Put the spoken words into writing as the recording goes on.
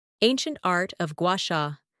Ancient Art of Gua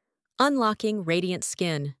Sha, Unlocking Radiant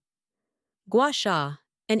Skin. Gua Sha,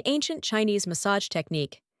 an ancient Chinese massage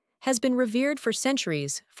technique, has been revered for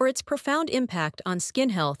centuries for its profound impact on skin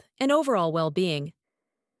health and overall well-being.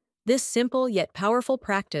 This simple yet powerful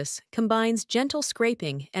practice combines gentle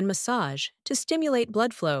scraping and massage to stimulate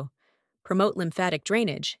blood flow, promote lymphatic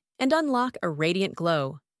drainage, and unlock a radiant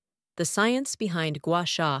glow. The science behind Gua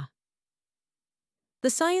Sha. The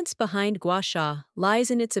science behind Gua Sha lies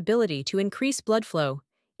in its ability to increase blood flow,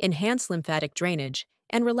 enhance lymphatic drainage,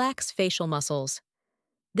 and relax facial muscles.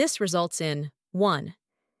 This results in 1.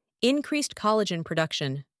 Increased collagen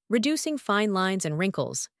production, reducing fine lines and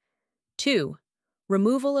wrinkles. 2.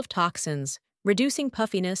 Removal of toxins, reducing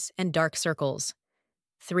puffiness and dark circles.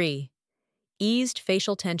 3. Eased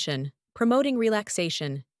facial tension, promoting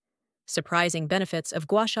relaxation. Surprising benefits of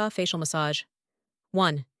Gua Sha facial massage.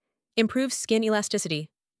 1. Improves skin elasticity.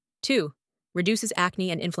 2. Reduces acne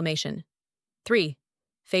and inflammation. 3.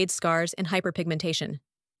 Fades scars and hyperpigmentation.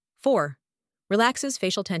 4. Relaxes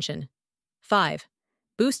facial tension. 5.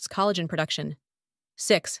 Boosts collagen production.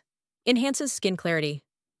 6. Enhances skin clarity.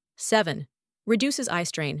 7. Reduces eye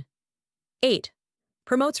strain. 8.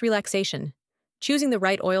 Promotes relaxation. Choosing the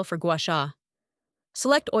right oil for Gua Sha.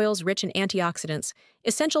 Select oils rich in antioxidants,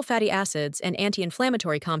 essential fatty acids, and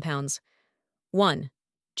anti-inflammatory compounds. 1.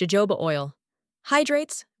 Jojoba oil.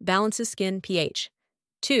 Hydrates, balances skin pH.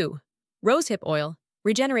 2. Rosehip oil.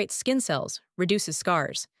 Regenerates skin cells, reduces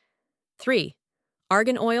scars. 3.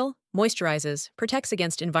 Argan oil. Moisturizes, protects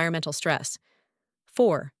against environmental stress.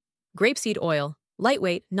 4. Grapeseed oil.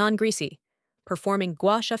 Lightweight, non-greasy. Performing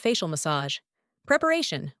Gua Sha facial massage.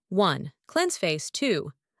 Preparation. 1. Cleanse face.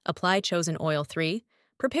 2. Apply chosen oil. 3.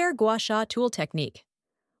 Prepare Gua Sha tool technique.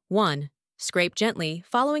 1. Scrape gently,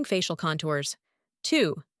 following facial contours.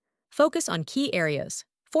 2. Focus on key areas: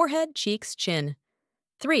 forehead, cheeks, chin.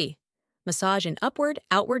 3. Massage in upward,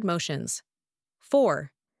 outward motions.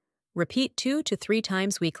 4. Repeat 2 to 3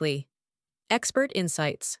 times weekly. Expert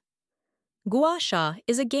insights. Gua Sha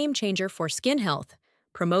is a game changer for skin health,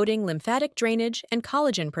 promoting lymphatic drainage and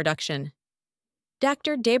collagen production.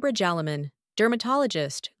 Dr. Debra Jalaman,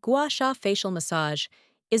 dermatologist. Gua Sha facial massage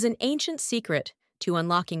is an ancient secret to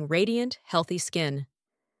unlocking radiant, healthy skin.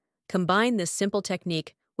 Combine this simple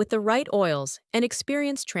technique with the right oils and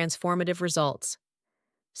experience transformative results.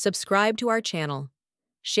 Subscribe to our channel.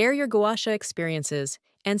 Share your Gua Sha experiences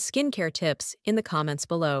and skincare tips in the comments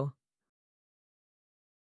below.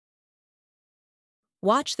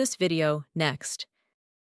 Watch this video next.